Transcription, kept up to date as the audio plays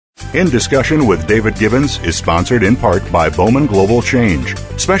In Discussion with David Gibbons is sponsored in part by Bowman Global Change.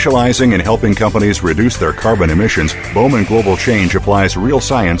 Specializing in helping companies reduce their carbon emissions, Bowman Global Change applies real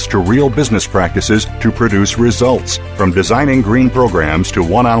science to real business practices to produce results. From designing green programs to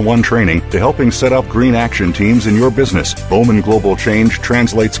one-on-one training to helping set up green action teams in your business, Bowman Global Change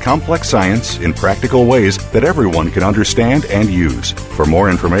translates complex science in practical ways that everyone can understand and use. For more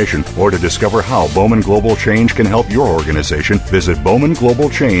information or to discover how Bowman Global Change can help your organization, visit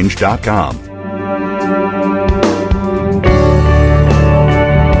bowmanglobalchange.com.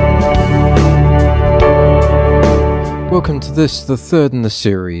 Welcome to this, the third in the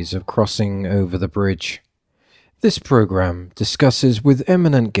series of Crossing Over the Bridge. This program discusses with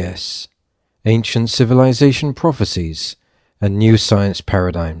eminent guests ancient civilization prophecies and new science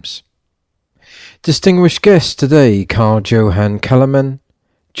paradigms. Distinguished guests today: Carl Johan Calleman,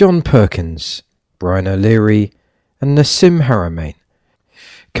 John Perkins, Brian O'Leary, and Nassim Haramein.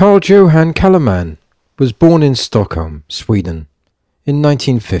 Carl Johan Calleman was born in Stockholm, Sweden, in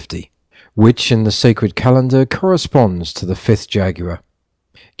 1950, which in the sacred calendar corresponds to the 5th Jaguar.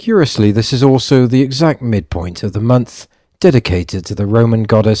 Curiously, this is also the exact midpoint of the month dedicated to the Roman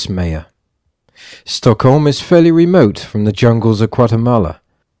goddess Maya. Stockholm is fairly remote from the jungles of Guatemala,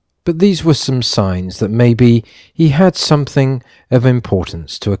 but these were some signs that maybe he had something of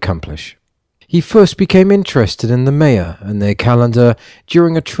importance to accomplish. He first became interested in the Maya and their calendar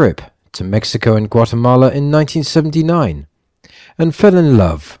during a trip to Mexico and Guatemala in 1979, and fell in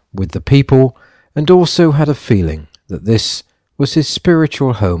love with the people and also had a feeling that this was his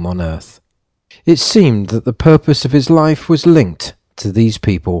spiritual home on earth. It seemed that the purpose of his life was linked to these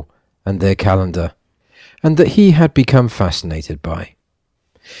people and their calendar, and that he had become fascinated by.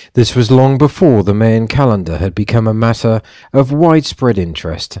 This was long before the Mayan calendar had become a matter of widespread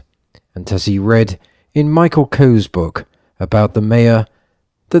interest, and as he read in Michael Coe's book about the Maya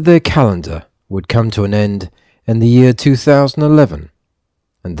that their calendar would come to an end in the year 2011,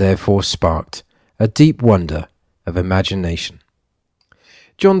 and therefore sparked a deep wonder of imagination.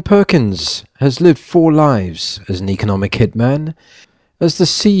 John Perkins has lived 4 lives as an economic hitman, as the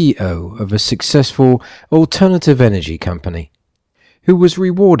CEO of a successful alternative energy company, who was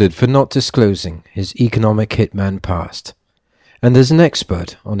rewarded for not disclosing his economic hitman past, and as an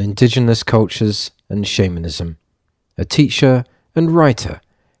expert on indigenous cultures and shamanism, a teacher and writer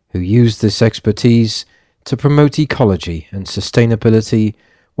who used this expertise to promote ecology and sustainability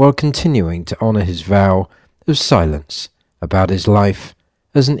while continuing to honor his vow of silence about his life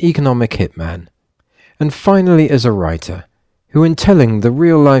as an economic hitman, and finally as a writer who, in telling the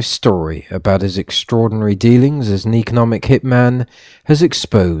real-life story about his extraordinary dealings as an economic hitman, has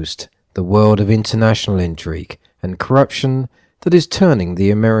exposed the world of international intrigue and corruption that is turning the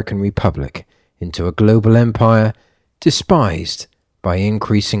American Republic into a global empire despised by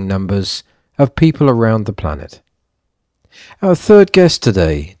increasing numbers of people around the planet. Our third guest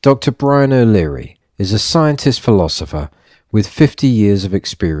today, Dr. Brian O'Leary, is a scientist-philosopher with 50 years of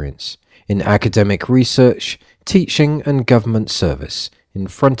experience in academic research, teaching and government service in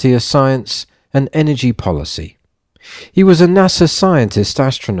frontier science and energy policy. He was a NASA scientist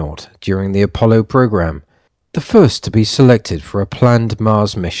astronaut during the Apollo program, the first to be selected for a planned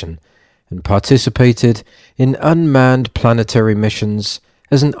Mars mission, and participated in unmanned planetary missions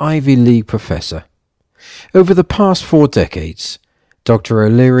as an Ivy League professor. Over the past 4 decades, Dr.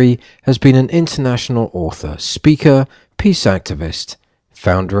 O'Leary has been an international author, speaker, peace activist,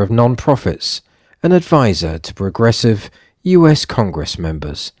 founder of non-profits, and advisor to progressive U.S. Congress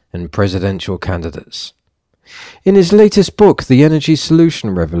members and presidential candidates. In his latest book, The Energy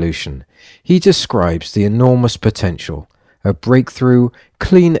Solution Revolution, he describes the enormous potential of breakthrough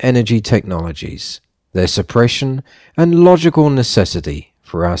clean energy technologies, their suppression and logical necessity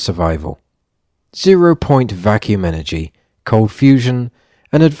for our survival. Zero-point vacuum energy, cold fusion,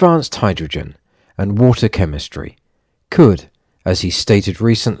 and advanced hydrogen and water chemistry could, as he stated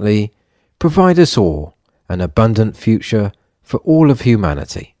recently, provide us all an abundant future for all of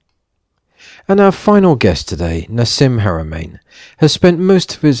humanity. And our final guest today, Nassim Haramein, has spent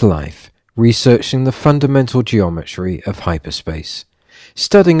most of his life researching the fundamental geometry of hyperspace,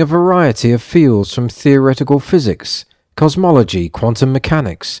 studying a variety of fields from theoretical physics, cosmology, quantum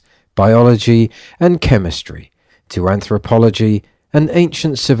mechanics, biology and chemistry, to anthropology and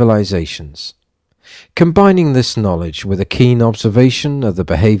ancient civilizations. Combining this knowledge with a keen observation of the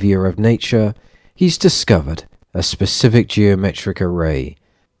behavior of nature, he's discovered a specific geometric array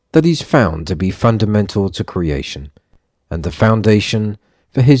that he's found to be fundamental to creation, and the foundation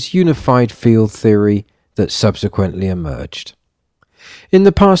for his unified field theory that subsequently emerged. In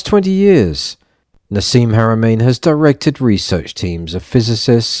the past 20 years, Nassim Haramein has directed research teams of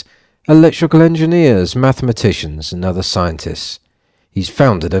physicists electrical engineers, mathematicians, and other scientists. He's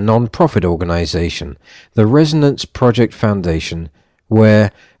founded a non-profit organization, the Resonance Project Foundation,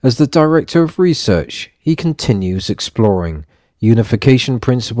 where, as the Director of Research, he continues exploring unification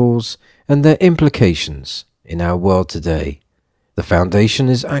principles and their implications in our world today. The Foundation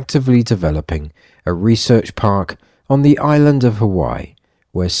is actively developing a research park on the island of Hawaii,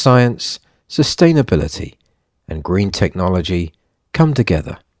 where science, sustainability, and green technology come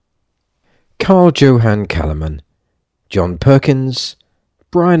together. Carl Johan Kalaman, John Perkins,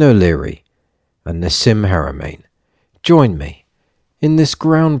 Brian O'Leary, and Nassim Haramein join me in this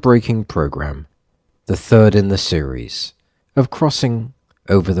groundbreaking program, the third in the series of Crossing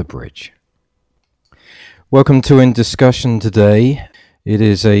Over the Bridge. Welcome to In Discussion today. It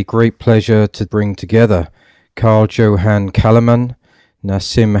is a great pleasure to bring together Carl Johan Kalaman,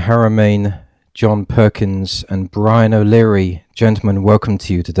 Nassim Haramein, John Perkins, and Brian O'Leary. Gentlemen, welcome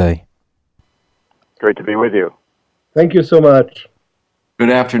to you today. Great to be with you. Thank you so much.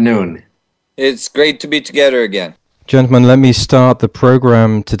 Good afternoon. It's great to be together again. Gentlemen, let me start the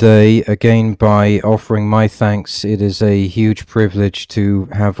program today again by offering my thanks. It is a huge privilege to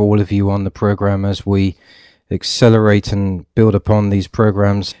have all of you on the program as we accelerate and build upon these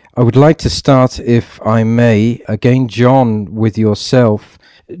programs. I would like to start, if I may, again, John, with yourself.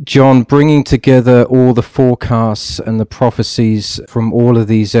 John, bringing together all the forecasts and the prophecies from all of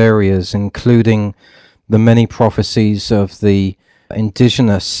these areas, including the many prophecies of the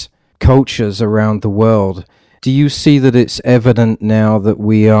indigenous cultures around the world. Do you see that it's evident now that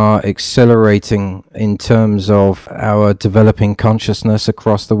we are accelerating in terms of our developing consciousness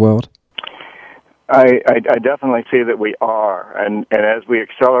across the world? I definitely see that we are, and as we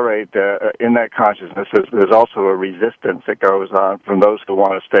accelerate in that consciousness, there's also a resistance that goes on from those who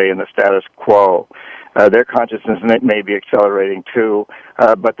want to stay in the status quo. Their consciousness may be accelerating too,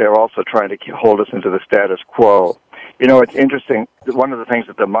 but they're also trying to hold us into the status quo. You know, it's interesting. One of the things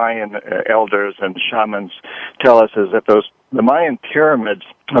that the Mayan elders and shamans tell us is that the Mayan pyramids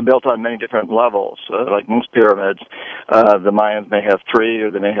are built on many different levels. Like most pyramids, the Mayans may have 3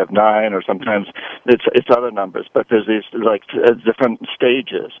 or they may have 9, or sometimes it's other numbers. But there's these different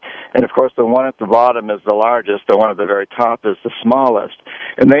stages. And of course, the one at the bottom is the largest. The one at the very top is the smallest.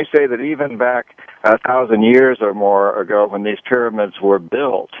 And they say that even back 1,000 years or more ago, when these pyramids were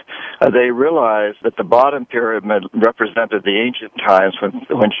built, they realized that the bottom pyramid represented the ancient times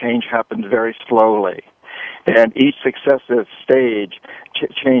when change happened very slowly. And each successive stage,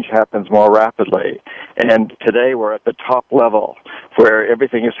 change happens more rapidly. And today we're at the top level, where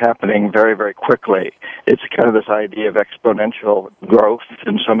everything is happening very, very quickly. It's kind of this idea of exponential growth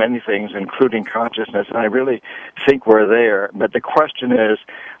in so many things, including consciousness, and I really think we're there. But the question is,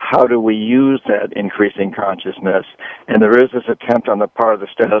 how do we use that increasing consciousness? And there is this attempt on the part of the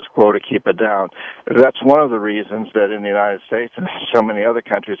status quo to keep it down. That's one of the reasons that in the United States and so many other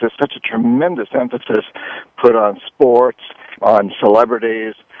countries, there's such a tremendous emphasis put on sports, on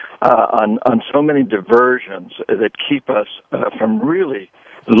celebrities, on so many diversions that keep us from really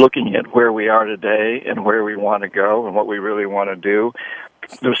looking at where we are today and where we want to go and what we really want to do.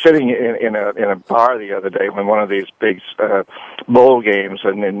 I was sitting in a bar the other day when one of these big bowl games,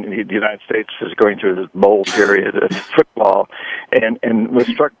 and the United States is going through this bowl period of football, and was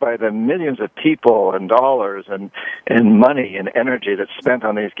struck by the millions of people and dollars and money and energy that's spent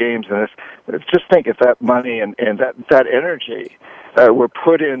on these games. And just think if that money and that energy were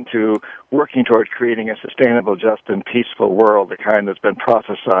put into working toward creating a sustainable, just, and peaceful world, the kind that's been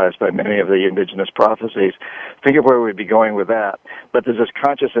prophesized by many of the indigenous prophecies. Think of where we'd be going with that. But there's this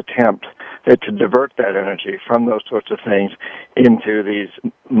conscious attempt to divert that energy from those sorts of things into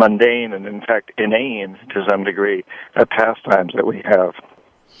these mundane and, in fact, inane, to some degree, pastimes that we have.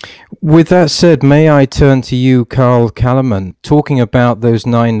 With that said, may I turn to you, Carl Kalaman, talking about those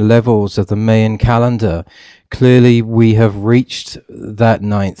 9 levels of the Mayan calendar. Clearly, we have reached that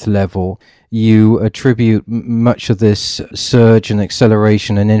 9th level. You attribute much of this surge and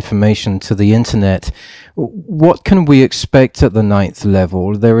acceleration in information to the internet. What can we expect at the 9th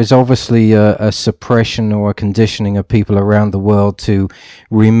level? There is obviously a suppression or a conditioning of people around the world to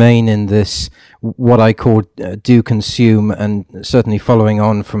remain in this, what I call do consume, and certainly following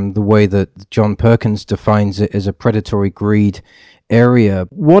on from the way that John Perkins defines it as a predatory greed area.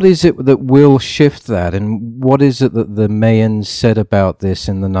 What is it that will shift that, and what is it that the Mayans said about this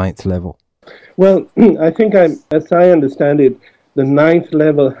in the 9th level? Well, I think as I understand it, the 9th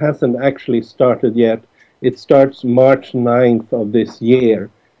level hasn't actually started yet. It starts March 9th of this year.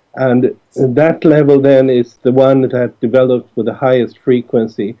 And that level then is the one that develops with the highest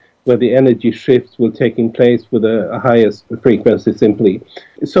frequency. where the energy shifts will taking place with a highest frequency simply.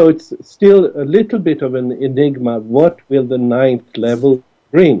 So it's still a little bit of an enigma. What will the ninth level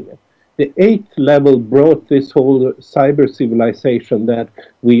bring? The eighth level brought this whole cyber civilization that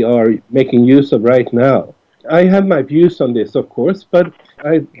we are making use of right now. I have my views on this, of course, but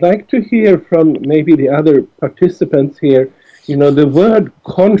I'd like to hear from maybe the other participants here. You know, the word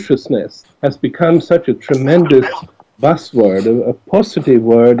consciousness has become such a tremendous buzzword, a positive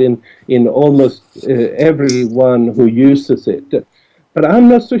word in almost everyone who uses it. But I'm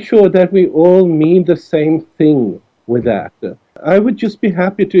not so sure that we all mean the same thing with that. I would just be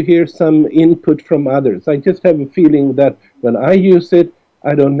happy to hear some input from others. I just have a feeling that when I use it,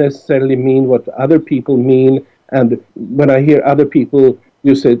 I don't necessarily mean what other people mean, and when I hear other people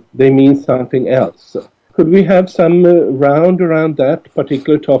use it, they mean something else. Could we have some round around that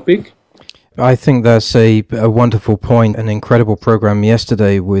particular topic? I think that's a wonderful point. An incredible program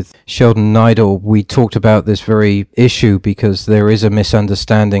yesterday with Sheldon Neidel. We talked about this very issue because there is a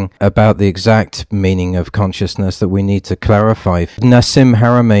misunderstanding about the exact meaning of consciousness that we need to clarify. Nassim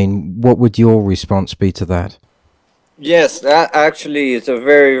Haramein, what would your response be to that? Yes, that actually is a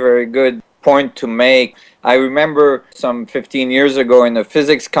very, very good point to make. I remember some 15 years ago in a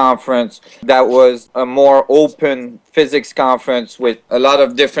physics conference that was a more open physics conference with a lot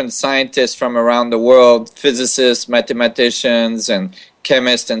of different scientists from around the world, physicists, mathematicians, and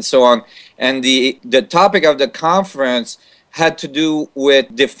chemists, and so on. And the topic of the conference had to do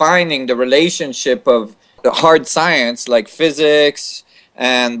with defining the relationship of the hard science like physics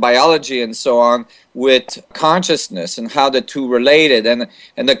and biology and so on with consciousness and how the two related. And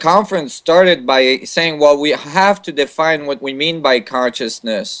the conference started by saying, well, we have to define what we mean by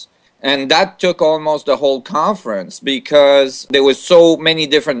consciousness. And that took almost the whole conference because there was so many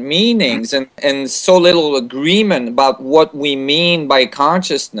different meanings and so little agreement about what we mean by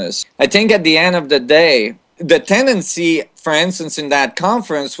consciousness. I think at the end of the day, the tendency, for instance, in that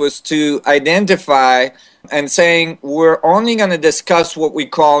conference was to identify and saying we're only going to discuss what we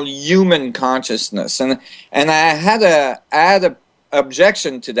call human consciousness. And I had a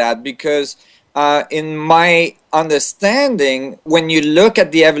objection to that because in my understanding, when you look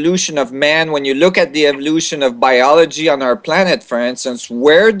at the evolution of man, when you look at the evolution of biology on our planet, for instance,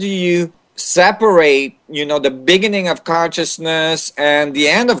 where do you separate, the beginning of consciousness and the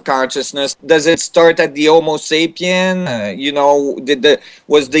end of consciousness? Does it start at the Homo sapien?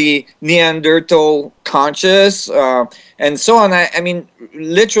 Was the Neanderthal conscious? And so on. I mean,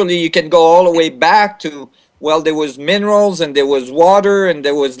 literally, you can go all the way back to, well, there was minerals and there was water and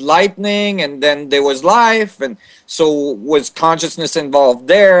there was lightning and then there was life. And so was consciousness involved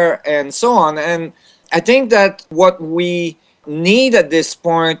there and so on. And I think that what we need at this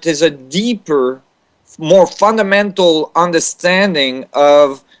point is a deeper, more fundamental understanding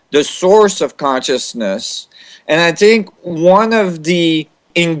of the source of consciousness. And I think one of the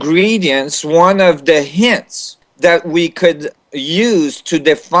ingredients, one of the hints that we could use to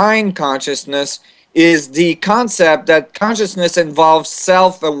define consciousness is the concept that consciousness involves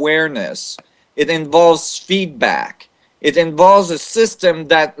self-awareness. It involves feedback. It involves a system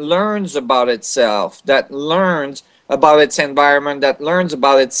that learns about itself, that learns about its environment, that learns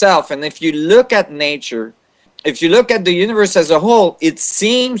about itself. And if you look at nature, if you look at the universe as a whole, it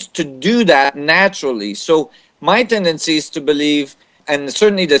seems to do that naturally. So my tendency is to believe, and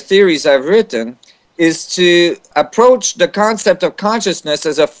certainly the theories I've written, is to approach the concept of consciousness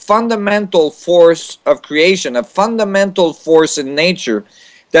as a fundamental force of creation, a fundamental force in nature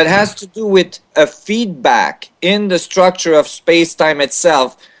that has to do with a feedback in the structure of space-time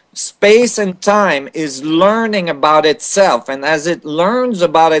itself. Space and time is learning about itself, and as it learns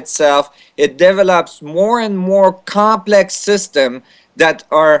about itself, it develops more and more complex systems that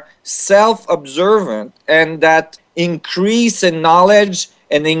are self-observant and that increase in knowledge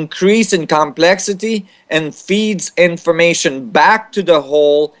and increase in complexity and feeds information back to the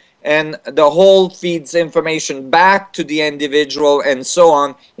whole, and the whole feeds information back to the individual, and so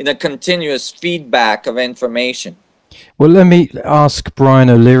on, in a continuous feedback of information. Well, let me ask Brian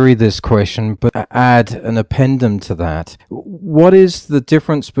O'Leary this question, but add an appendum to that. What is the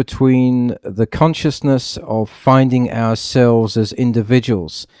difference between the consciousness of finding ourselves as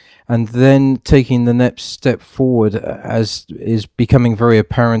individuals and then taking the next step forward, as is becoming very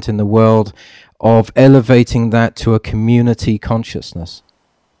apparent in the world, of elevating that to a community consciousness?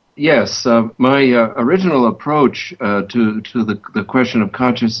 Yes, my original approach to the question of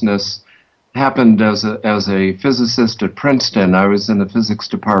consciousness happened as a physicist at Princeton. I was in the physics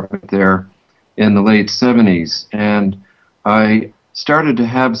department there in the late 70s, and I started to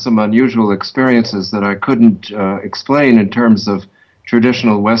have some unusual experiences that I couldn't explain in terms of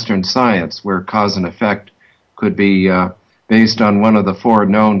traditional Western science, where cause and effect could be based on one of the four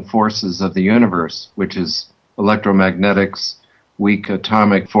known forces of the universe, which is electromagnetics, weak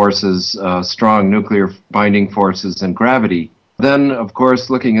atomic forces, strong nuclear binding forces, and gravity. Then, of course,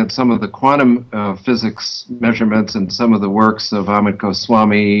 looking at some of the quantum physics measurements and some of the works of Amit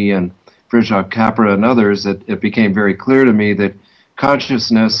Goswami and Fritjof Capra and others, it became very clear to me that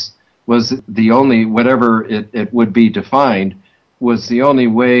consciousness was the only, whatever it would be defined, was the only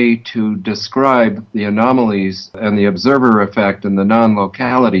way to describe the anomalies and the observer effect and the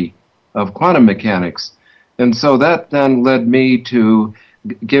non-locality of quantum mechanics. And so that then led me to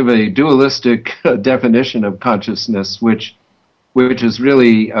give a dualistic definition of consciousness, which is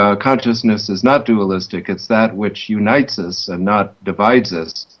really, consciousness is not dualistic. It's that which unites us and not divides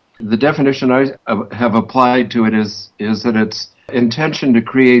us. The definition I have applied to it is that it's intention to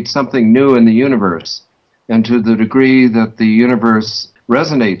create something new in the universe. And to the degree that the universe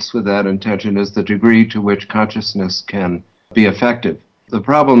resonates with that intention is the degree to which consciousness can be effective. The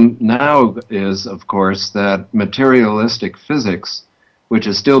problem now is, of course, that materialistic physics, which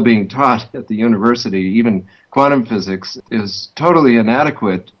is still being taught at the university, even quantum physics, is totally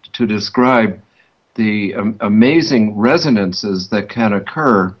inadequate to describe the amazing resonances that can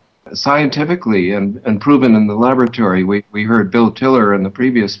occur scientifically and proven in the laboratory. We heard Bill Tiller in the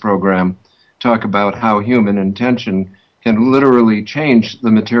previous program talk about how human intention can literally change the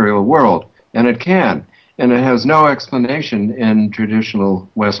material world, and it can, and it has no explanation in traditional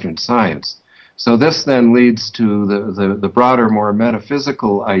Western science. So this then leads to the broader, more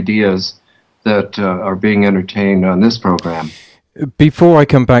metaphysical ideas that are being entertained on this program. Before I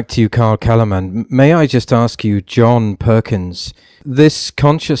come back to you, Carl Kellerman, may I just ask you, John Perkins, this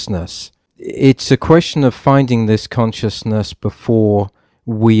consciousness, it's a question of finding this consciousness before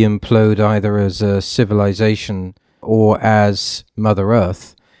we implode either as a civilization or as Mother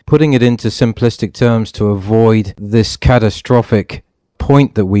Earth. Putting it into simplistic terms to avoid this catastrophic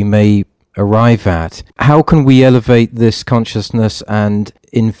point that we may arrive at, how can we elevate this consciousness and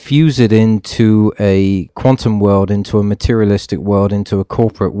infuse it into a quantum world, into a materialistic world, into a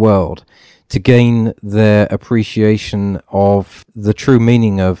corporate world, to gain their appreciation of the true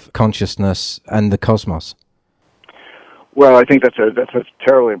meaning of consciousness and the cosmos? Well, I think that's a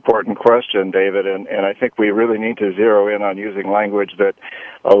terribly important question, David, and I think we really need to zero in on using language that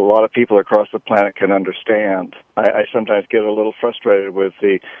a lot of people across the planet can understand. I sometimes get a little frustrated with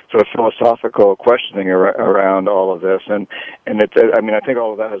the sort of philosophical questioning around all of this, and it's, I mean, I think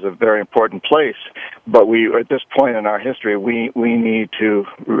all of that is a very important place, but we, at this point in our history, we need to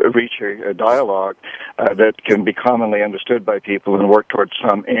reach a dialogue that can be commonly understood by people and work towards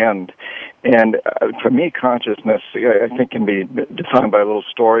some end. And for me, consciousness, I think, can be defined by a little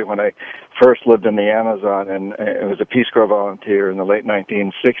story. When I first lived in the Amazon, and I was a Peace Corps volunteer in the late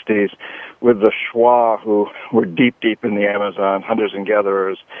 1960s with the Shwa, who were deep in the Amazon, hunters and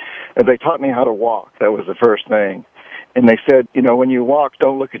gatherers, and they taught me how to walk. That was the first thing. And they said, you know, when you walk,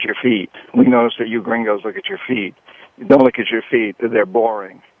 don't look at your feet. We notice that you gringos look at your feet. Don't look at your feet. They're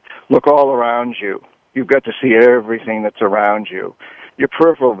boring. Look all around you. You've got to see everything that's around you. Your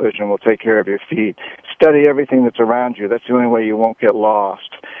peripheral vision will take care of your feet. Study everything that's around you. That's the only way you won't get lost.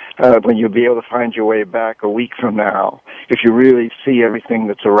 When you'll be able to find your way back a week from now, if you really see everything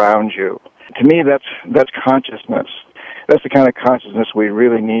that's around you. To me, that's consciousness. That's the kind of consciousness we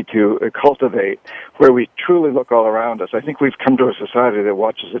really need to cultivate, where we truly look all around us. I think we've come to a society that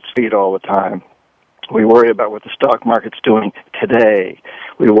watches its feet all the time. We worry about what the stock market's doing today.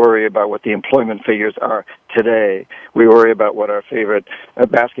 We worry about what the employment figures are today. We worry about what our favorite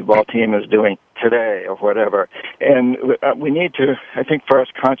basketball team is doing today or whatever. And we need to, I think for us,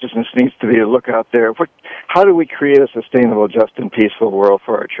 consciousness needs to be to look out there. How do we create a sustainable, just, and peaceful world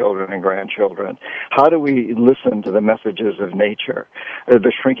for our children and grandchildren? How do we listen to the messages of nature,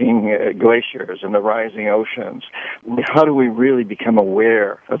 the shrinking glaciers and the rising oceans? How do we really become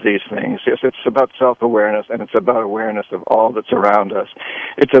aware of these things? Yes, it's about self-awareness, and it's about awareness of all that's around us.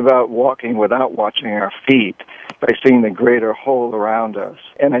 It's about walking without watching our feet, by seeing the greater whole around us.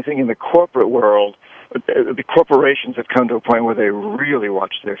 And I think in the corporate world, the corporations have come to a point where they really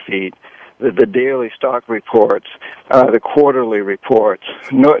watch their feet. The daily stock reports, the quarterly reports,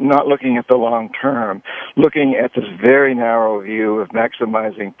 not looking at the long term, looking at this very narrow view of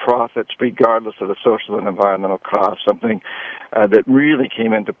maximizing profits regardless of the social and environmental costs, something that really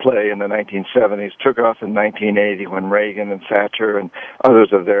came into play in the 1970s, took off in 1980 when Reagan and Thatcher and others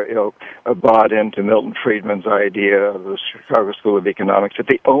of their ilk bought into Milton Friedman's idea of the Chicago School of Economics that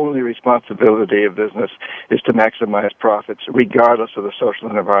the only responsibility of business is to maximize profits regardless of the social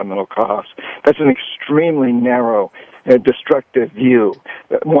and environmental costs. That's an extremely narrow a destructive view,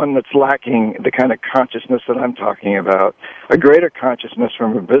 one that's lacking the kind of consciousness that I'm talking about. A greater consciousness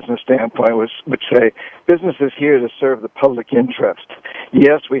from a business standpoint would say, business is here to serve the public interest.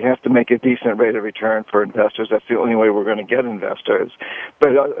 Yes, we have to make a decent rate of return for investors. That's the only way we're going to get investors.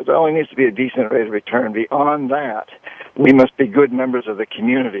 But it only needs to be a decent rate of return. Beyond that, we must be good members of the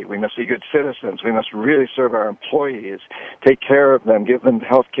community. We must be good citizens. We must really serve our employees, take care of them, give them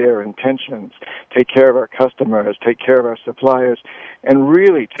health care and pensions, take care of our customers, take care of our suppliers, and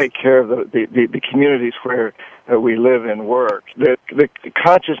really take care of the communities where we live and work. The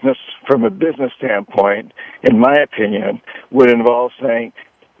consciousness from a business standpoint, in my opinion, would involve saying,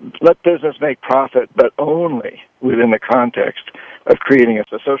 let business make profit, but only within the context of creating a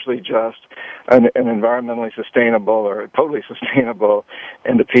socially just, an environmentally sustainable, or totally sustainable,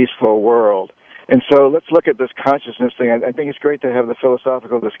 and a peaceful world. And so let's look at this consciousness thing. I think it's great to have the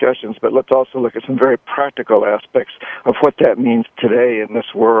philosophical discussions, but let's also look at some very practical aspects of what that means today in this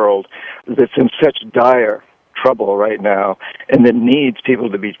world that's in such dire trouble right now, and that needs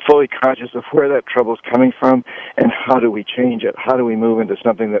people to be fully conscious of where that trouble is coming from and how do we change it? How do we move into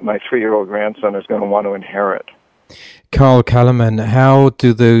something that my 3-year-old grandson is going to want to inherit? Carl Kallerman, how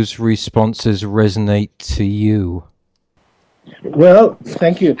do those responses resonate to you? Well,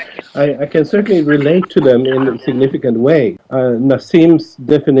 thank you. I can certainly relate to them in a significant way. Nassim's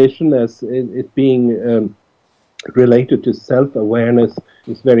definition as it being related to self-awareness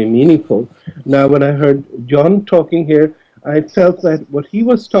is very meaningful. Now, when I heard John talking here, I felt that what he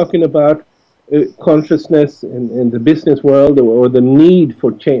was talking about, consciousness in the business world, or the need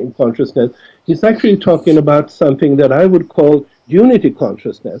for change consciousness, he's actually talking about something that I would call unity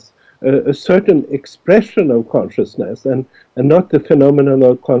consciousness, a certain expression of consciousness, and not the phenomenon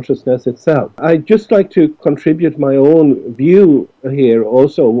of consciousness itself. I'd just like to contribute my own view here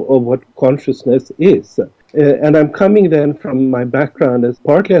also of what consciousness is. And I'm coming then from my background as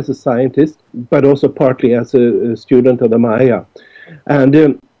partly as a scientist, but also partly as a student of the Maya.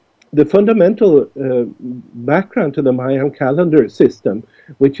 And the fundamental background to the Mayan calendar system,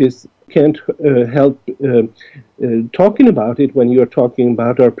 which is can't help talking about it when you're talking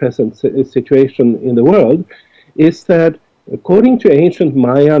about our present situation in the world, is that according to ancient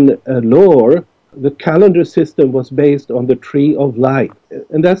Mayan lore, the calendar system was based on the tree of life,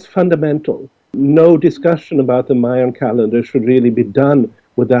 and that's fundamental. No discussion about the Mayan calendar should really be done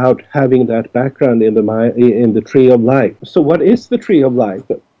without having that background in the tree of life. So what is the tree of life?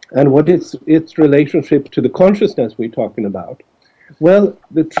 And what is its relationship to the consciousness we're talking about? Well,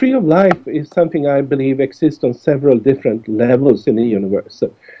 the tree of life is something I believe exists on several different levels in the universe.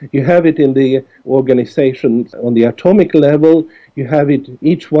 You have it in the organization on the atomic level. You have it,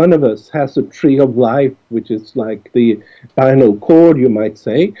 each one of us has a tree of life, which is like the spinal cord, you might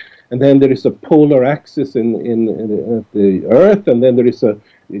say. And then there is a polar axis in the Earth, and then there is a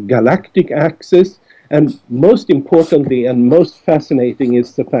galactic axis. And most importantly and most fascinating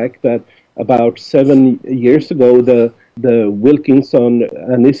is the fact that about 7 years ago, the Wilkinson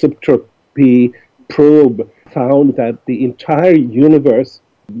anisotropy probe found that the entire universe,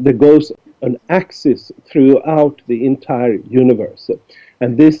 there goes an axis throughout the entire universe.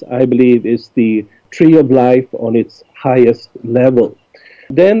 And this, I believe, is the tree of life on its highest level.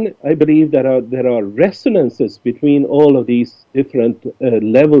 Then I believe there are resonances between all of these different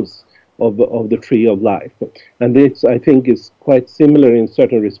levels of the tree of life. And this, I think, is quite similar in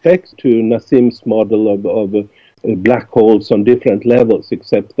certain respects to Nassim's model of black holes on different levels,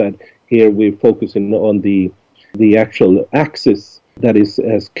 except that here we're focusing on the actual axis that is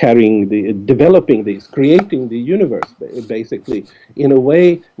as developing these, creating the universe, basically, in a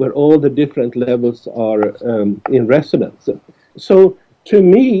way where all the different levels are in resonance. So, to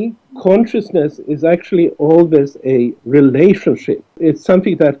me, consciousness is actually always a relationship. It's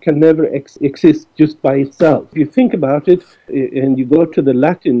something that can never exist just by itself. If you think about it, and you go to the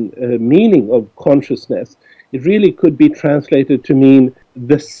Latin meaning of consciousness, it really could be translated to mean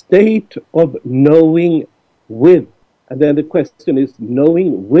the state of knowing with. And then the question is,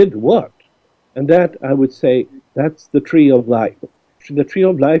 knowing with what? And that, I would say, that's the tree of life. The tree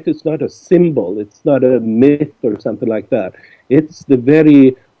of life is not a symbol, it's not a myth or something like that. It's the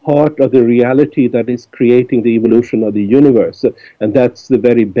very heart of the reality that is creating the evolution of the universe. And that's the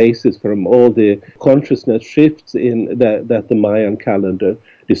very basis from all the consciousness shifts in that the Mayan calendar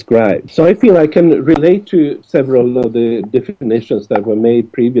describes. So I feel I can relate to several of the definitions that were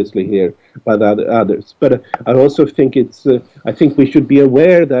made previously here by the others. But I also think I think we should be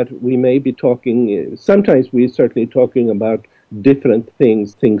aware that we may be talking, sometimes we're certainly talking about different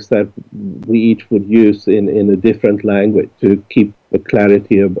things that we each would use in a different language to keep a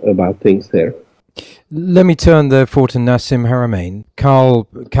clarity about things there. Let me turn therefore to Nassim Haramein. Carl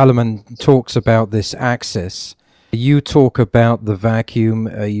Kalaman talks about this axis. You talk about the vacuum,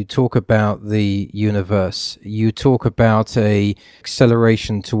 you talk about the universe, you talk about a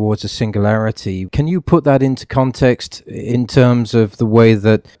acceleration towards a singularity. Can you put that into context in terms of the way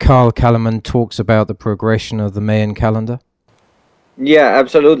that Carl Kalaman talks about the progression of the Mayan calendar? Yeah,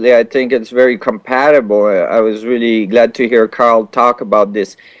 absolutely. I think it's very compatible. I was really glad to hear Carl talk about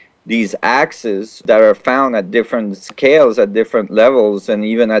these axes that are found at different scales, at different levels, and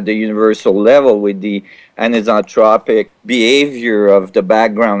even at the universal level with the anisotropic behavior of the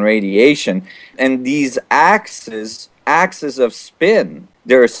background radiation. And these axes of spin,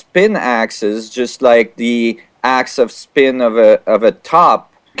 they're spin axes, just like the axe of spin of a top.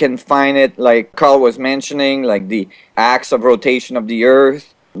 Can find it, like Carl was mentioning, like the axe of rotation of the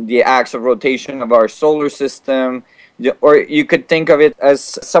Earth, the axe of rotation of our solar system, or you could think of it as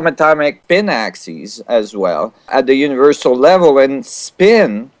subatomic spin axes as well at the universal level. And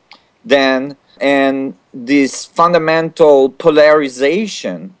spin then, and this fundamental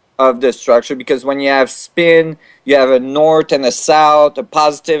polarization of the structure, because when you have spin, you have a north and a south, a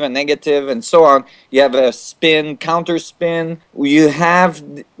positive and negative, and so on. You have a spin, counter spin. You have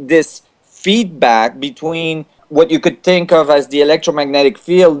this feedback between what you could think of as the electromagnetic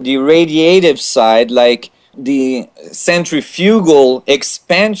field, the radiative side, like the centrifugal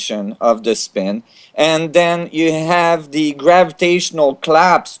expansion of the spin, and then you have the gravitational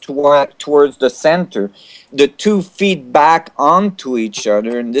collapse towards the center. The two feed back onto each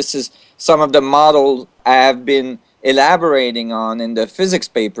other, and this is some of the models I have been elaborating on in the physics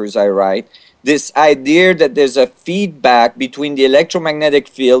papers I write. This idea that there's a feedback between the electromagnetic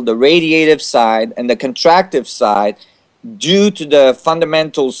field, the radiative side, and the contractive side due to the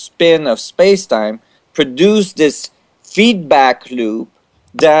fundamental spin of space-time, produce this feedback loop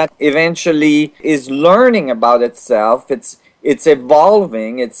that eventually is learning about itself. It's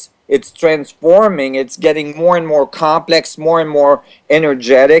evolving, it's transforming, it's getting more and more complex, more and more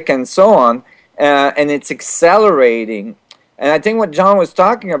energetic, and so on, and it's accelerating. And I think what John was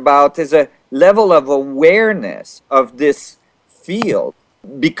talking about is a level of awareness of this field,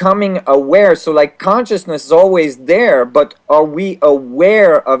 becoming aware. So like consciousness is always there, but are we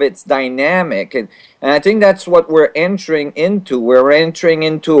aware of its dynamic? And I think that's what we're entering into. We're entering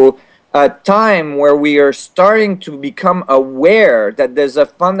into a time where we are starting to become aware that there's a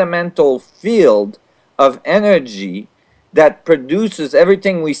fundamental field of energy that produces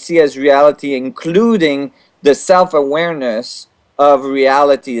everything we see as reality, including the self-awareness of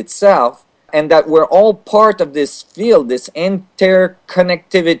reality itself, and that we're all part of this field, this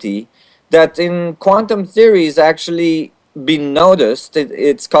interconnectivity that in quantum theory is actually been noticed.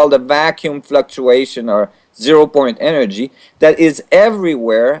 It's called a vacuum fluctuation or zero-point energy that is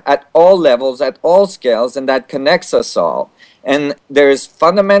everywhere at all levels, at all scales, and that connects us all. And there's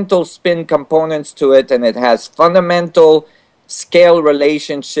fundamental spin components to it, and it has fundamental scale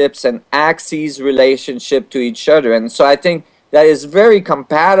relationships and axes relationship to each other. And so I think that is very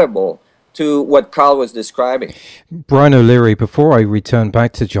compatible to what Carl was describing. Brian O'Leary, before I return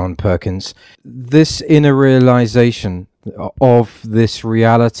back to John Perkins, this inner realization of this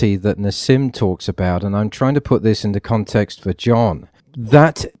reality that Nassim talks about, and I'm trying to put this into context for John,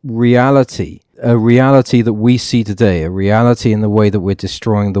 that reality, a reality that we see today, a reality in the way that we're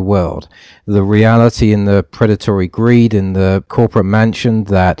destroying the world, the reality in the predatory greed in the corporate mansion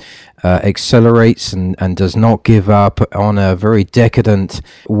that accelerates and does not give up on a very decadent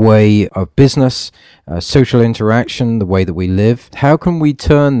way of business, social interaction, the way that we live. How can we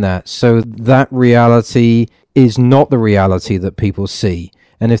turn that so that reality is not the reality that people see?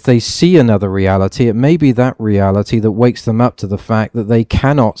 And if they see another reality, it may be that reality that wakes them up to the fact that they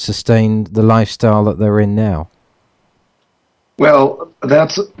cannot sustain the lifestyle that they're in now. Well,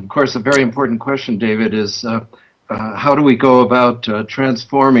 that's, of course, a very important question, David, is how do we go about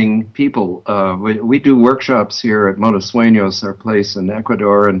transforming people? We do workshops here at Montasueños, our place in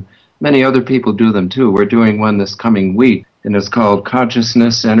Ecuador, and many other people do them too. We're doing one this coming week, and it's called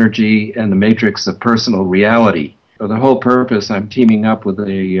Consciousness, Energy, and the Matrix of Personal Reality. For the whole purpose, I'm teaming up with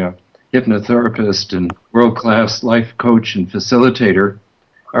a hypnotherapist and world-class life coach and facilitator.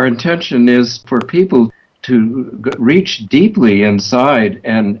 Our intention is for people to reach deeply inside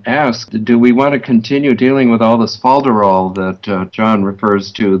and ask, do we want to continue dealing with all this falderall that John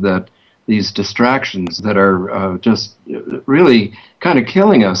refers to, that these distractions that are just really kind of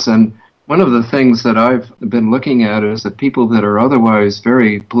killing us? And one of the things that I've been looking at is that people that are otherwise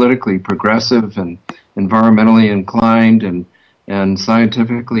very politically progressive and environmentally inclined and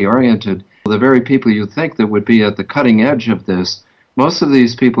scientifically oriented, the very people you think that would be at the cutting edge of this, most of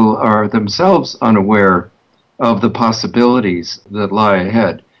these people are themselves unaware of the possibilities that lie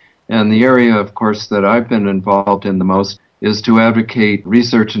ahead. And the area, of course, that I've been involved in the most is to advocate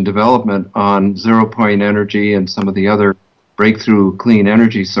research and development on zero-point energy and some of the other breakthrough clean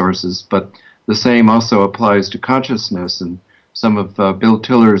energy sources. But the same also applies to consciousness and some of Bill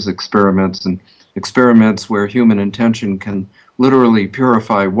Tiller's experiments and experiments where human intention can literally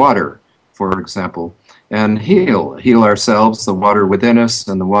purify water, for example, and heal ourselves, the water within us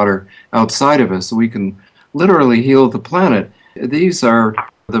and the water outside of us, so we can literally heal the planet. These are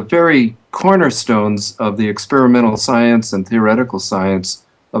the very cornerstones of the experimental science and theoretical science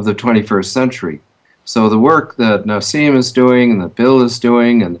of the 21st century. So the work that Nassim is doing and that Bill is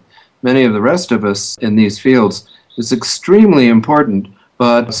doing and many of the rest of us in these fields is extremely important,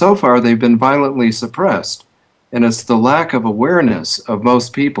 but so far they've been violently suppressed. And it's the lack of awareness of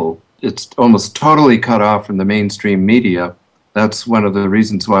most people. It's almost totally cut off from the mainstream media. That's one of the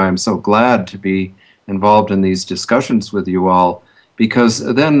reasons why I'm so glad to be involved in these discussions with you all, because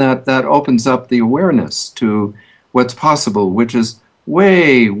then that opens up the awareness to what's possible, which is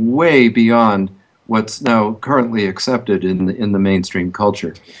way, way beyond what's now currently accepted in the mainstream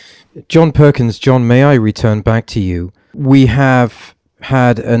culture. John Perkins, John, may I return back to you? We have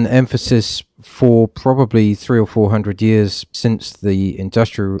had an emphasis for probably 300 or 400 years since the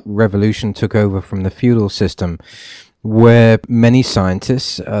Industrial Revolution took over from the feudal system, where many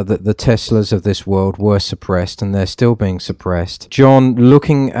scientists, the Teslas of this world, were suppressed, and they're still being suppressed. John,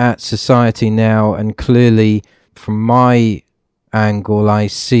 looking at society now, and clearly from my angle, I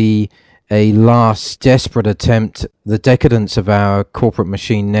see a last desperate attempt, the decadence of our corporate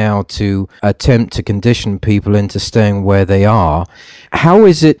machine now, to attempt to condition people into staying where they are. How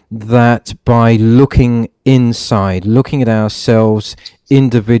is it that by looking inside, looking at ourselves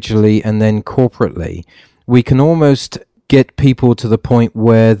individually and then corporately, we can almost get people to the point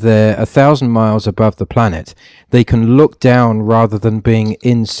where they're 1,000 miles above the planet? They can look down rather than being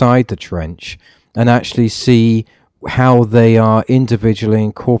inside the trench and actually see how they are individually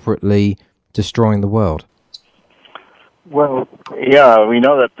and corporately destroying the world. Well, yeah, we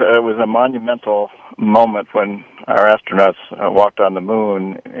know that it was a monumental moment when our astronauts walked on the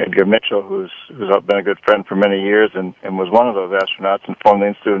moon. Edgar Mitchell, who's been a good friend for many years and was one of those astronauts and formed the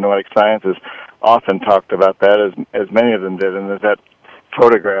Institute of Noetic Sciences, often talked about that, as many of them did, and there's that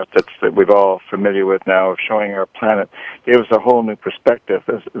photograph that we're all familiar with now of showing our planet gave us a whole new perspective,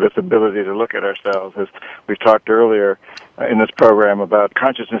 this ability to look at ourselves. As we talked earlier in this program about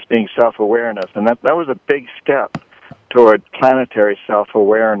consciousness being self-awareness, and that was a big step toward planetary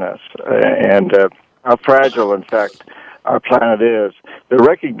self-awareness, and how fragile, in fact, our planet is. The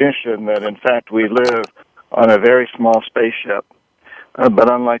recognition that, in fact, we live on a very small spaceship,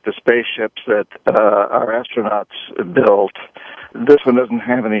 but unlike the spaceships that our astronauts built, this one doesn't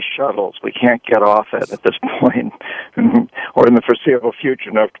have any shuttles. We can't get off it at this point, or in the foreseeable future.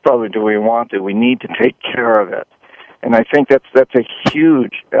 No, probably do we want to. We need to take care of it. And I think that's a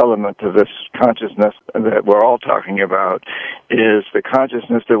huge element of this consciousness that we're all talking about, is the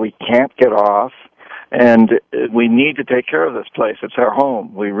consciousness that we can't get off, and we need to take care of this place. It's our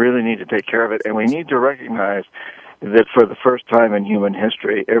home. We really need to take care of it, and we need to recognize that for the first time in human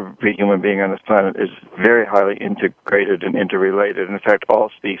history, every human being on this planet is very highly integrated and interrelated. In fact, all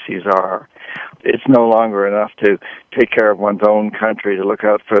species are. It's no longer enough to take care of one's own country, to look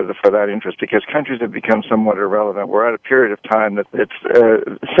out for that interest, because countries have become somewhat irrelevant. We're at a period of time that it's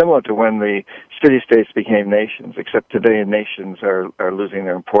similar to when the city-states became nations, except today nations are losing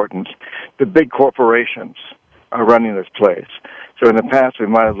their importance. The big corporations are running this place. So in the past, we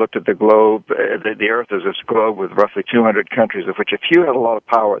might have looked at the globe, the Earth as this globe with roughly 200 countries, of which a few had a lot of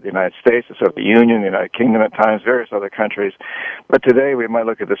power: the United States, the Soviet Union, the United Kingdom at times, various other countries. But today, we might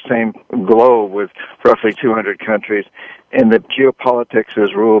look at the same globe with roughly 200 countries, and the geopolitics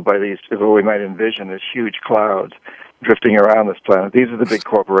is ruled by these, what we might envision as huge clouds drifting around this planet. These are the big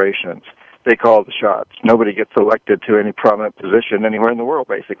corporations. They call the shots. Nobody gets elected to any prominent position anywhere in the world,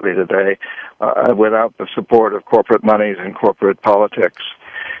 basically, today, without the support of corporate monies and corporate politics.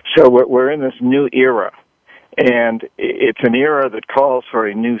 So we're in this new era, and it's an era that calls for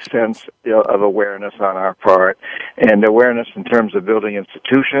a new sense of awareness on our part, and awareness in terms of building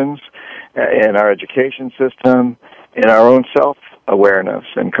institutions, in our education system, in our own self-awareness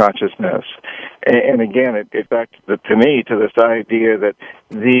and consciousness. And again, it gets back to me to this idea that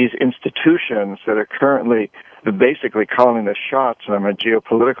these institutions that are currently basically calling the shots from a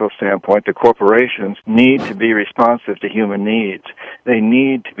geopolitical standpoint, the corporations, need to be responsive to human needs. They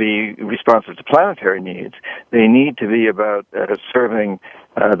need to be responsive to planetary needs. They need to be about serving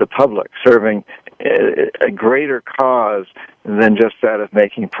the public, serving a greater cause than just that of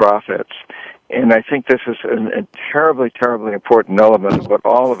making profits. And I think this is a terribly, terribly important element of what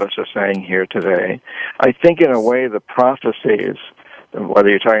all of us are saying here today. I think in a way the prophecies, whether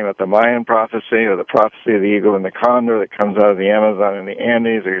you're talking about the Mayan prophecy or the prophecy of the eagle and the condor that comes out of the Amazon and the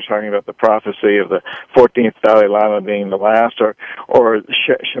Andes, or you're talking about the prophecy of the 14th Dalai Lama being the last, or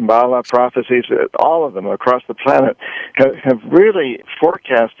Shambhala prophecies, all of them across the planet have really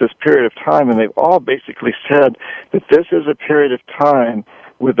forecast this period of time, and they've all basically said that this is a period of time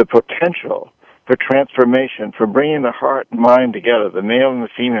with the potential for transformation, for bringing the heart and mind together, the male and the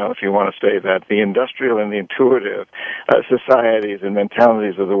female, if you want to say that, the industrial and the intuitive societies and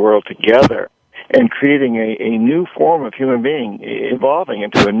mentalities of the world together, and creating a new form of human being, evolving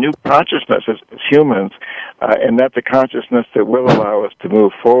into a new consciousness as humans, and that's a consciousness that will allow us to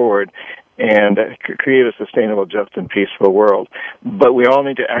move forward and create a sustainable, just, and peaceful world. But we all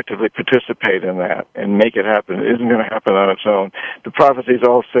need to actively participate in that and make it happen. It isn't going to happen on its own. The prophecies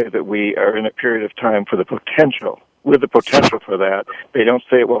all say that we are in a period of time for the potential. With the potential for that, they don't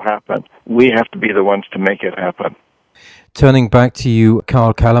say it will happen. We have to be the ones to make it happen. Turning back to you,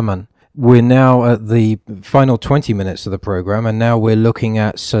 Carl Kalleman, we're now at the final 20 minutes of the program, and now we're looking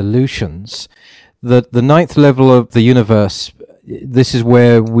at solutions. The ninth level of the universe, this is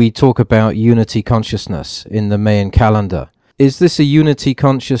where we talk about unity consciousness in the Mayan calendar. Is this a unity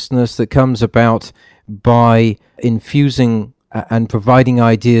consciousness that comes about by infusing and providing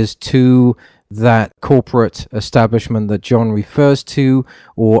ideas to that corporate establishment that John refers to,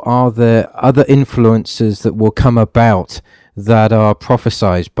 or are there other influences that will come about that are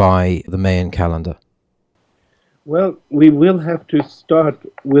prophesied by the Mayan calendar? Well, we will have to start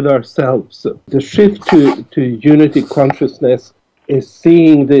with ourselves. The shift to unity consciousness is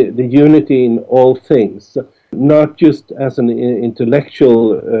seeing the unity in all things, not just as an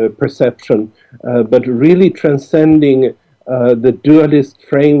intellectual perception, but really transcending the dualist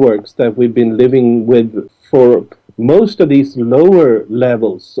frameworks that we've been living with for most of these lower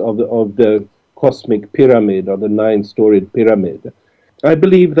levels of the cosmic pyramid, or the nine-storied pyramid. I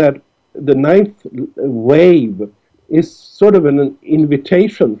believe that the ninth wave is sort of an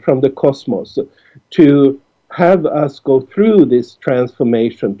invitation from the cosmos to have us go through this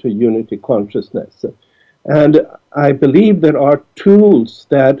transformation to unity consciousness. And I believe there are tools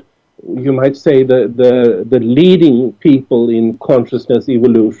that you might say the leading people in consciousness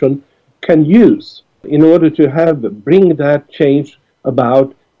evolution can use in order to bring that change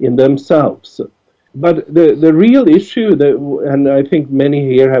about in themselves. But the real issue, and I think many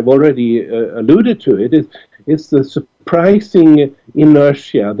here have already alluded to it, is the surprising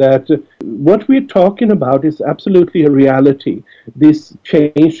inertia that what we're talking about is absolutely a reality. This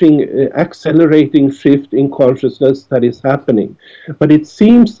changing, accelerating shift in consciousness that is happening. But it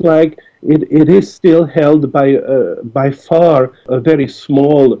seems like it is still held by far a very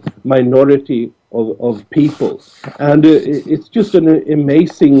small minority of people. And it's just an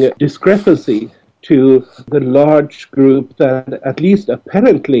amazing discrepancy to the large group that at least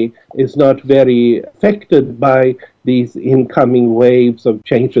apparently is not very affected by these incoming waves of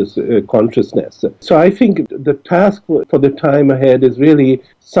changes consciousness. So I think the task for the time ahead is really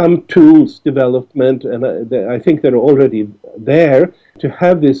some tools development, and I think they're already there, to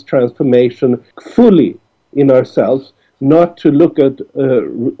have this transformation fully in ourselves, not to look at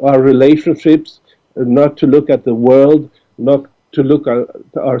our relationships, not to look at the world, not to look at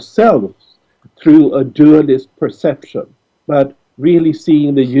ourselves through a dualist perception, but really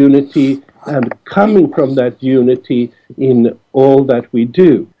seeing the unity and coming from that unity in all that we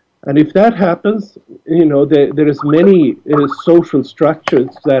do. And if that happens, there is many social structures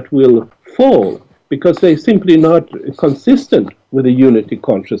that will fall because they're simply not consistent with a unity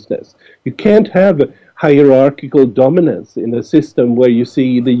consciousness. You can't have a hierarchical dominance in a system where you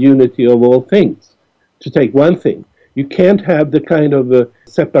see the unity of all things, to take one thing. You can't have the kind of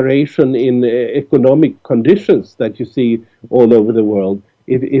separation in economic conditions that you see all over the world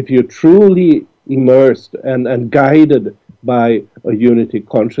if you're truly immersed and guided by a unity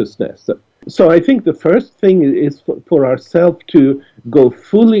consciousness. So I think the first thing is for ourselves to go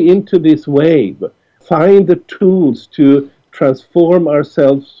fully into this wave, find the tools to transform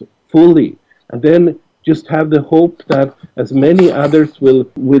ourselves fully, and then just have the hope that as many others will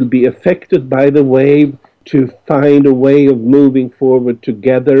be affected by the wave, to find a way of moving forward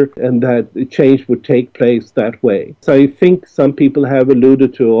together, and that the change would take place that way. So I think some people have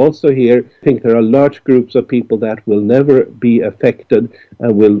alluded to also here, I think there are large groups of people that will never be affected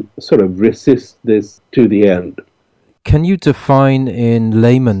and will sort of resist this to the end. Can you define in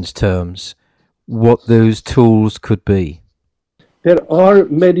layman's terms what those tools could be? There are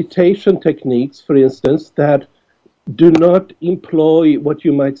meditation techniques, for instance, that do not employ what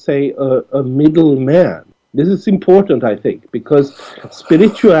you might say a middleman. This is important, I think, because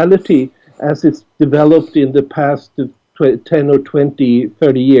spirituality, as it's developed in the past 10 or 20,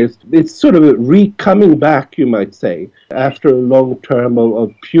 30 years, it's sort of coming back, you might say, after a long term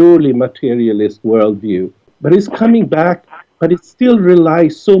of purely materialist worldview. But it's coming back, but it still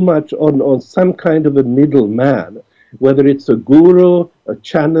relies so much on some kind of a middleman, whether it's a guru, a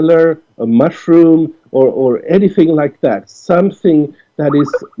channeler, a mushroom, or anything like that, something that is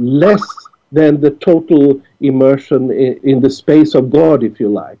less than the total immersion in the space of God, if you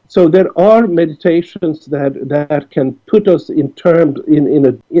like. So there are meditations that can put us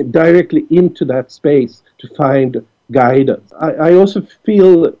directly into that space to find guidance. I also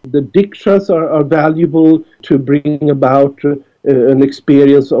feel the dikshas are valuable to bring about an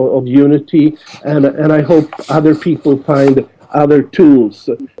experience of unity, and I hope other people find other tools.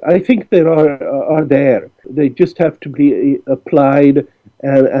 I think there are there. They just have to be applied,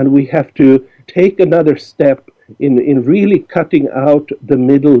 and we have to take another step in really cutting out the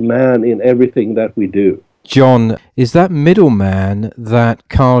middleman in everything that we do. John, is that middleman that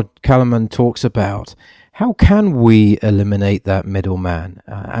Carl Kalleman talks about? How can we eliminate that middleman?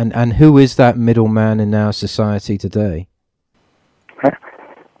 And who is that middleman in our society today?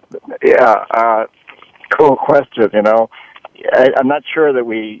 Yeah, cool question. I'm not sure that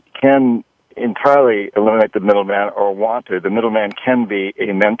we can entirely eliminate the middleman or want to. The middleman can be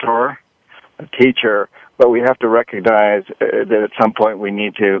a mentor, a teacher, but we have to recognize that at some point we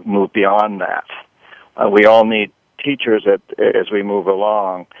need to move beyond that. We all need teachers as we move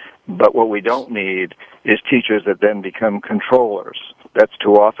along, but what we don't need is teachers that then become controllers. That's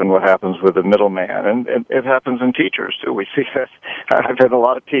too often what happens with the middleman, and it happens in teachers too. We see that. I've had a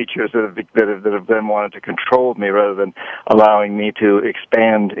lot of teachers that have then wanted to control me rather than allowing me to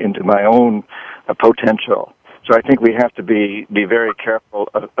expand into my own potential. So I think we have to be very careful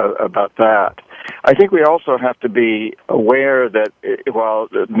about that. I think we also have to be aware that while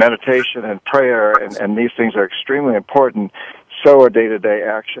meditation and prayer and these things are extremely important, so are day-to-day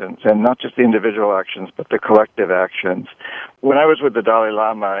actions, and not just the individual actions, but the collective actions. When I was with the Dalai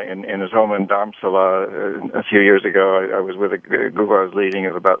Lama in his home in Dharamsala a few years ago, I was with a group I was leading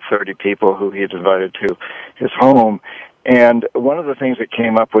of about 30 people who he had invited to his home. And one of the things that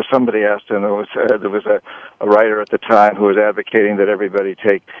came up was somebody asked him, there was a writer at the time who was advocating that everybody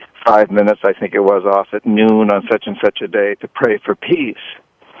take 5 minutes, I think it was, off at noon on such and such a day to pray for peace.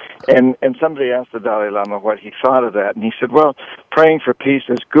 And somebody asked the Dalai Lama what he thought of that, and he said, well, praying for peace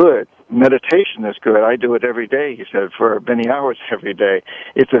is good. Meditation is good. I do it every day, he said, for many hours every day.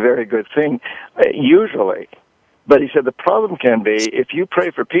 It's a very good thing, usually. But he said the problem can be if you pray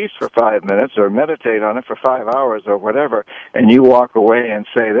for peace for 5 minutes or meditate on it for 5 hours or whatever, and you walk away and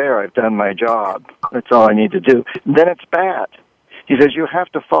say, there, I've done my job. That's all I need to do. Then it's bad. He says you have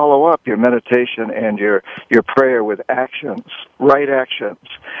to follow up your meditation and your prayer with actions, right actions.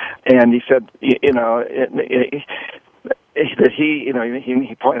 And he said, that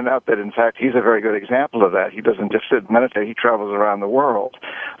he pointed out that in fact he's a very good example of that. He doesn't just sit and meditate; he travels around the world,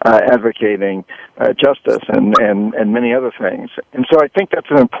 advocating justice and many other things. And so I think that's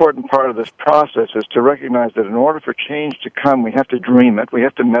an important part of this process, is to recognize that in order for change to come, we have to dream it, we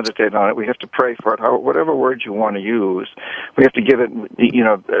have to meditate on it, we have to pray for it, whatever words you want to use. We have to give it,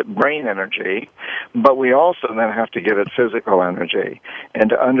 brain energy, but we also then have to give it physical energy, and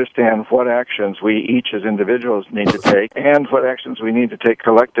to understand what actions we each as individuals need to take, and what actions we need to take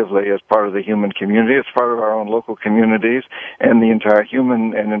collectively as part of the human community, as part of our own local communities, and the entire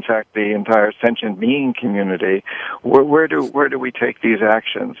human, and in fact the entire sentient being community. Where do we take these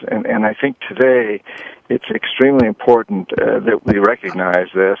actions? And I think today it's extremely important that we recognize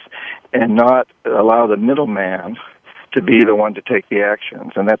this and not allow the middleman to be the one to take the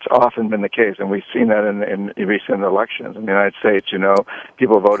actions. And that's often been the case, and we've seen that in recent elections. In the United States,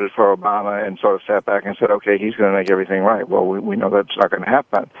 people voted for Obama and sort of sat back and said, okay, he's going to make everything right. Well, we know that's not going to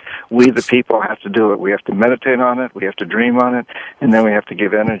happen. We, the people, have to do it. We have to meditate on it, we have to dream on it, and then we have to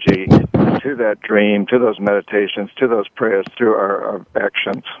give energy to that dream, to those meditations, to those prayers, through our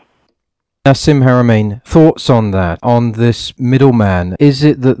actions. Nassim Haramein, thoughts on that, on this middleman? Is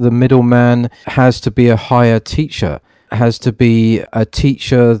it that the middleman has to be a higher teacher? Has to be a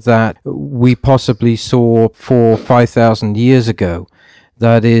teacher that we possibly saw 4,000 or 5,000 years ago,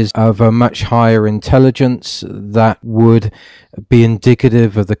 that is of a much higher intelligence, that would be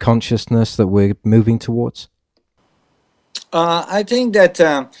indicative of the consciousness that we're moving towards? I think that,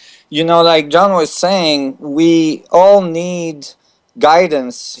 like John was saying, we all need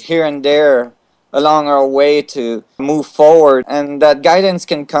guidance here and there along our way to move forward. And that guidance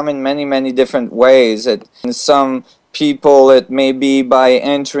can come in many, many different ways. In some people, it may be by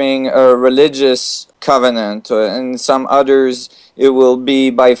entering a religious covenant, or in some others, it will be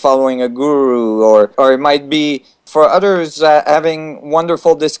by following a guru, or it might be for others having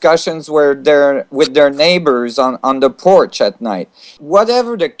wonderful discussions where they're with their neighbors on the porch at night.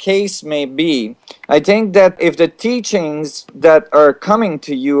 Whatever the case may be, I think that if the teachings that are coming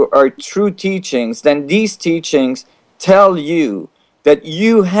to you are true teachings, then these teachings tell you that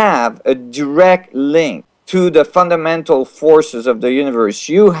you have a direct link to the fundamental forces of the universe.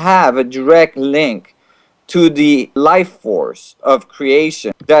 You have a direct link to the life force of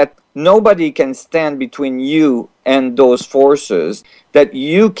creation, that nobody can stand between you and those forces, that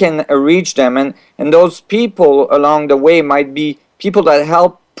you can reach them, and those people along the way might be people that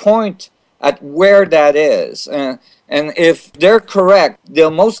help point at where that is. And if they're correct,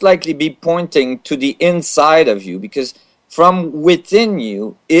 they'll most likely be pointing to the inside of you, because from within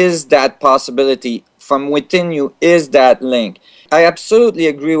you is that possibility. From within you is that link. I absolutely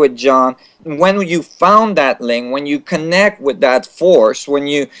agree with John. When you found that link, when you connect with that force,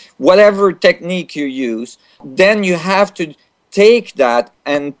 whatever technique you use, then you have to take that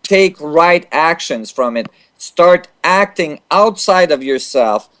and take right actions from it. Start acting outside of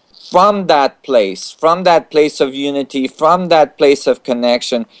yourself from that place of unity, from that place of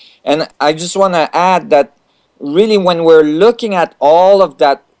connection. And I just want to add that really, when we're looking at all of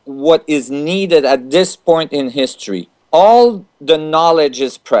that, what is needed at this point in history, all the knowledge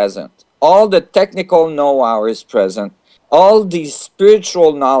is present, all the technical know-how is present, all the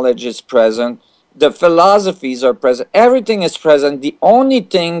spiritual knowledge is present, the philosophies are present, everything is present. The only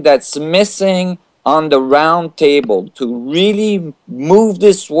thing that's missing on the round table to really move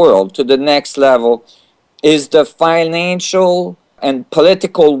this world to the next level is the financial and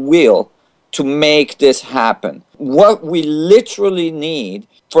political will to make this happen. What we literally need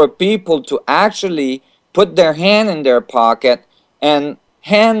for people to actually put their hand in their pocket and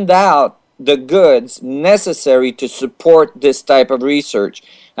hand out the goods necessary to support this type of research.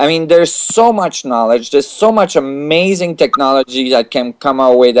 I mean, there's so much knowledge, there's so much amazing technology that can come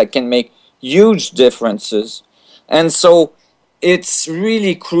our way that can make huge differences. And so it's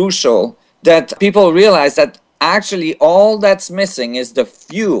really crucial that people realize that actually all that's missing is the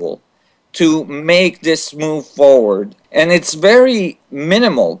fuel to make this move forward. And it's very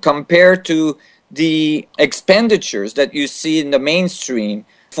minimal compared to the expenditures that you see in the mainstream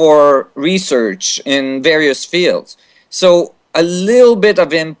for research in various fields. So a little bit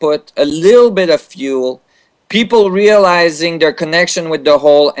of input, a little bit of fuel, people realizing their connection with the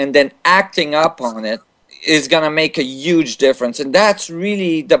whole and then acting up on it is going to make a huge difference. And that's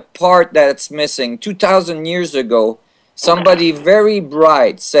really the part that's missing. 2,000 years ago, somebody very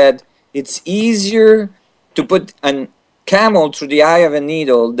bright said, it's easier to put a camel through the eye of a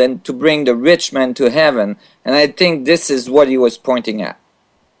needle than to bring the rich man to heaven. And I think this is what he was pointing at.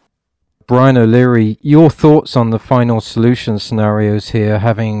 Brian O'Leary, your thoughts on the final solution scenarios here,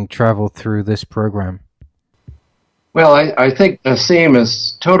 having traveled through this program? Well, I think Nassim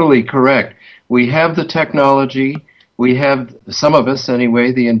is totally correct. We have the technology, we have, some of us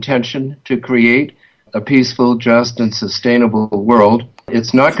anyway, the intention to create a peaceful, just, and sustainable world.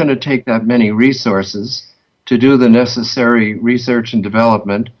 It's not going to take that many resources to do the necessary research and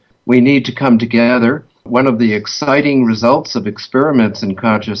development. We need to come together. One of the exciting results of experiments in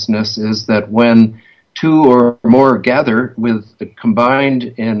consciousness is that when two or more gather with combined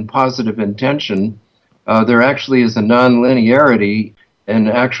in positive intention, there actually is a non-linearity in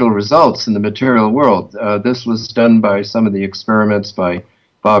actual results in the material world. This was done by some of the experiments by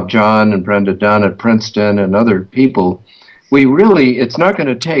Bob John and Brenda Dunn at Princeton and other people. It's not going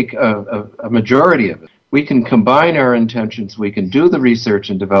to take a majority of it. We can combine our intentions, we can do the research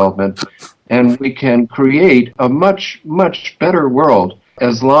and development, and we can create a much, much better world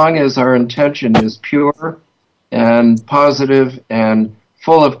as long as our intention is pure and positive and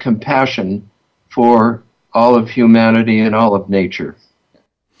full of compassion for all of humanity and all of nature.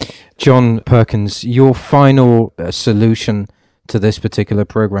 John Perkins, your final solution to this particular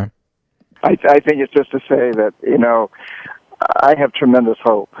program? I think it's just to say that, I have tremendous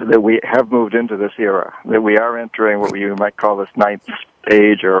hope that we have moved into this era, that we are entering what you might call this ninth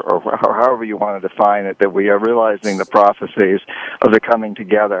stage, or however you want to define it, that we are realizing the prophecies of the coming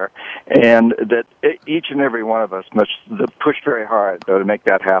together, and that each and every one of us must push very hard, though, to make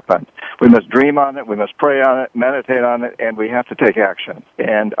that happen. We must dream on it, we must pray on it, meditate on it, and we have to take action.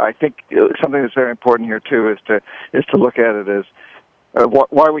 And I think something that's very important here, too, is to look at it as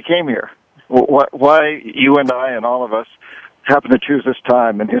why we came here, why you and I and all of us happened to choose this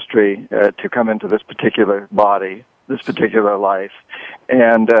time in history to come into this particular body, this particular life.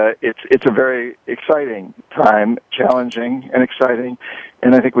 And it's a very exciting time, challenging and exciting,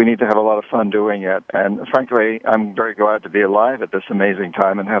 and I think we need to have a lot of fun doing it. And frankly, I'm very glad to be alive at this amazing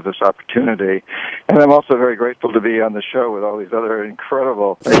time and have this opportunity. And I'm also very grateful to be on the show with all these other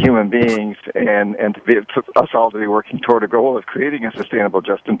incredible human beings and to us all to be working toward a goal of creating a sustainable,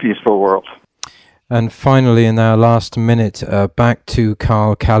 just, and peaceful world. And finally, in our last minute, back to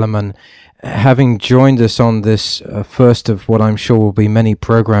Carl Kalaman. Having joined us on this first of what I'm sure will be many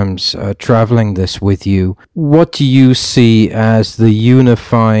programs traveling this with you, what do you see as the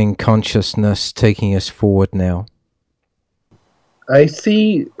unifying consciousness taking us forward now? I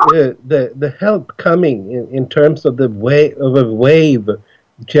see the help coming in terms of of a wave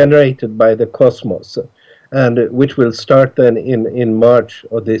generated by the cosmos, and which will start then in March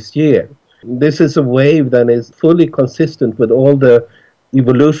of this year. This is a wave that is fully consistent with all the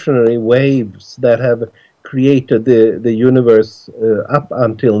evolutionary waves that have created the universe up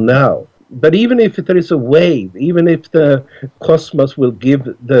until now. But even if there is a wave, even if the cosmos will give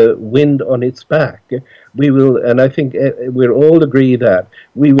the wind on its back, we will, and I think we'll all agree that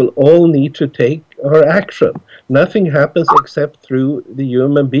we will all need to take our action. Nothing happens except through the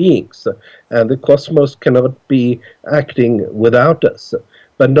human beings, and the cosmos cannot be acting without us.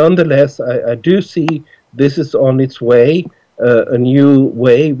 But nonetheless, I do see this is on its way. A new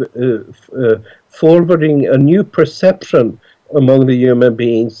wave forwarding a new perception among the human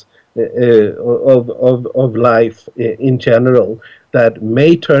beings of life in general that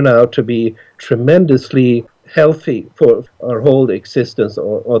may turn out to be tremendously healthy for our whole existence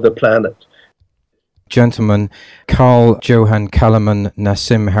or the planet. Gentlemen, Carl Johan Kalaman,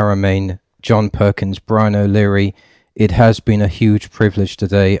 Nassim Haramein, John Perkins, Brian O'Leary, it has been a huge privilege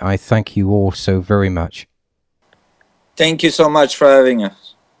today. I thank you all so very much. Thank you so much for having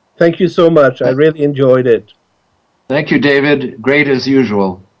us. Thank you so much. I really enjoyed it. Thank you, David. Great as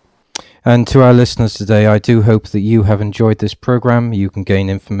usual. And to our listeners today, I do hope that you have enjoyed this program. You can gain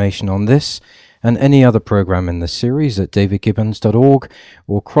information on this and any other program in the series at davidgibbons.org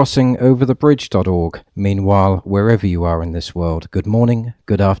or crossingoverthebridge.org. Meanwhile, wherever you are in this world, good morning,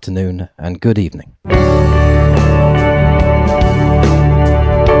 good afternoon, and good evening.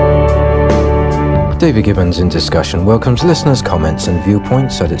 David Gibbons in Discussion welcomes listeners' comments and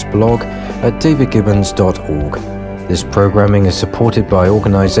viewpoints at its blog at davidgibbons.org. This programming is supported by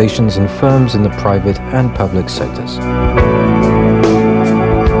organizations and firms in the private and public sectors.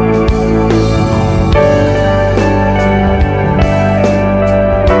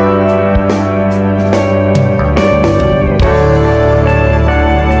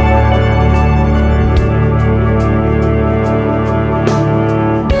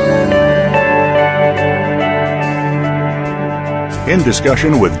 In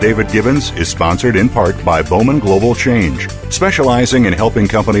Discussion with David Gibbons is sponsored in part by Bowman Global Change. Specializing in helping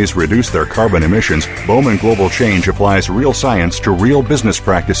companies reduce their carbon emissions, Bowman Global Change applies real science to real business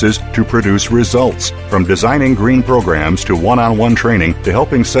practices to produce results. From designing green programs to one-on-one training to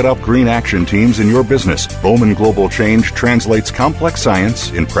helping set up green action teams in your business, Bowman Global Change translates complex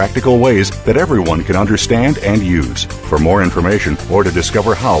science in practical ways that everyone can understand and use. For more information or to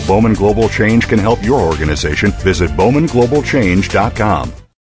discover how Bowman Global Change can help your organization, visit bowmanglobalchange.com.